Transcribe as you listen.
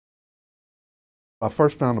I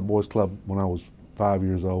first found the boys club when I was 5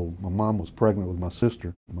 years old. My mom was pregnant with my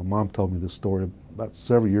sister. My mom told me this story about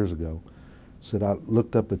several years ago. Said I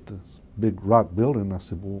looked up at this big rock building and I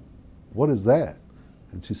said, well, what is that?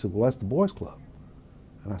 And she said, well, that's the boys club.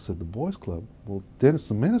 And I said, the boys club? Well, Dennis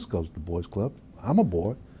the Menace goes to the boys club. I'm a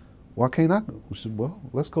boy. Why can't I go? She said, well,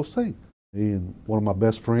 let's go see. Me and one of my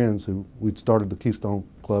best friends, who we'd started the Keystone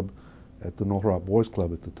Club at the North Rock Boys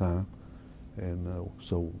Club at the time, and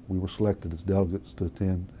so we were selected as delegates to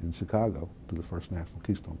attend in Chicago to the first National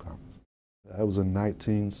Keystone Conference. That was in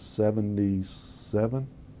 1977,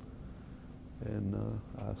 and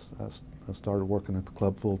I started working at the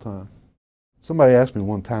club full time. Somebody asked me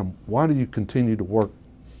one time, why do you continue to work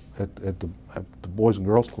at the Boys and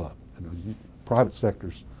Girls Club? You know, private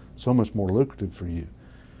sector's so much more lucrative for you.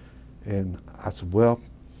 And I said, well,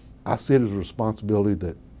 I see it as a responsibility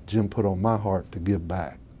that Jim put on my heart to give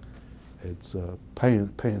back. It's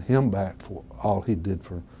paying him back for all he did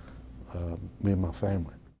for me and my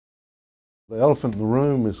family. The elephant in the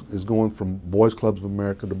room is going from Boys Clubs of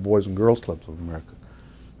America to Boys and Girls Clubs of America.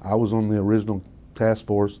 I was on the original task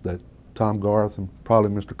force that Tom Garth and probably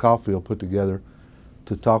Mr. Caulfield put together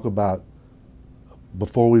to talk about,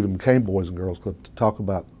 before we even became Boys and Girls Club, to talk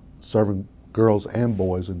about serving girls and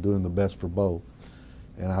boys and doing the best for both.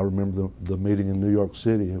 And I remember the meeting in New York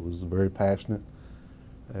City. It was very passionate,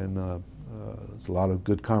 and there's a lot of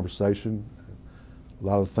good conversation. A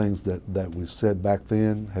lot of things that we said back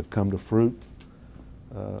then have come to fruit.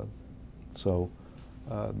 So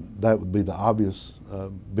that would be the obvious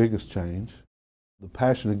biggest change. The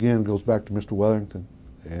passion again goes back to Mr. Wetherington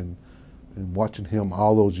and watching him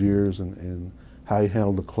all those years and how he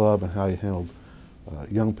handled the club and how he handled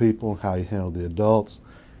young people, how he handled the adults.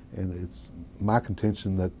 And it's my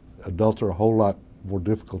contention that adults are a whole lot more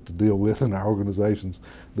difficult to deal with in our organizations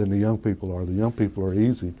than the young people are. The young people are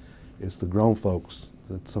easy. It's the grown folks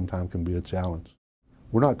that sometimes can be a challenge.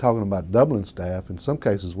 We're not talking about doubling staff. In some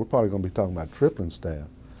cases, we're probably going to be talking about tripling staff,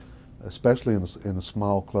 especially in a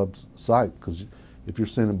small club site, because if you're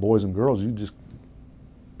sending boys and girls, it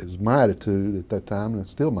was my attitude at that time, and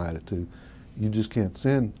it's still my attitude, you just can't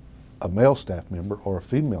send a male staff member or a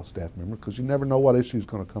female staff member because you never know what issue is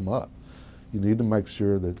going to come up. You need to make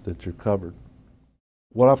sure that you're covered.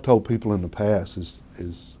 What I've told people in the past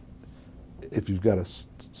is if you've got a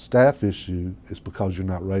staff issue, it's because you're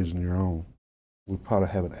not raising your own. We probably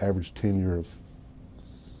have an average tenure of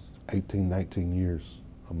 18, 19 years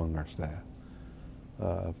among our staff.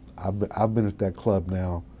 I've been at that club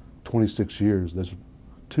now 26 years. There's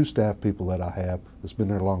 2 staff people that I have that's been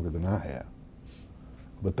there longer than I have,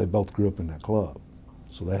 but they both grew up in that club,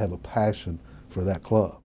 so they have a passion for that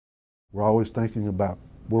club. We're always thinking about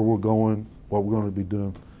where we're going, what we're going to be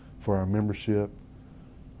doing for our membership,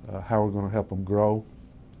 how we're going to help them grow,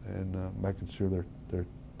 and making sure they're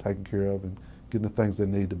taken care of and getting the things they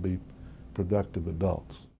need to be productive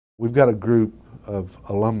adults. We've got a group of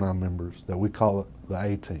alumni members that we call it the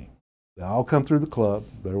A-Team. They all come through the club.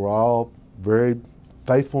 They were all very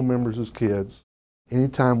faithful members as kids.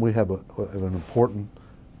 Anytime we have an important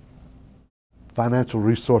financial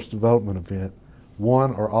resource development event,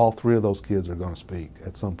 one or all 3 of those kids are going to speak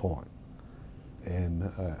at some point. And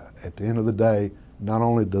at the end of the day, not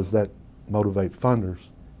only does that motivate funders,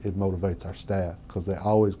 it motivates our staff, because they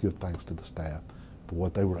always give thanks to the staff for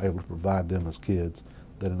what they were able to provide them as kids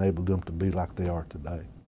that enabled them to be like they are today.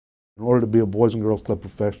 In order to be a Boys and Girls Club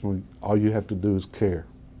professional, all you have to do is care.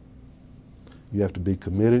 You have to be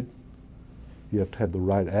committed, you have to have the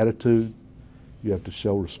right attitude, you have to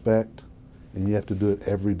show respect, and you have to do it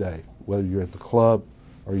every day, whether you're at the club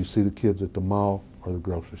or you see the kids at the mall or the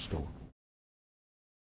grocery store.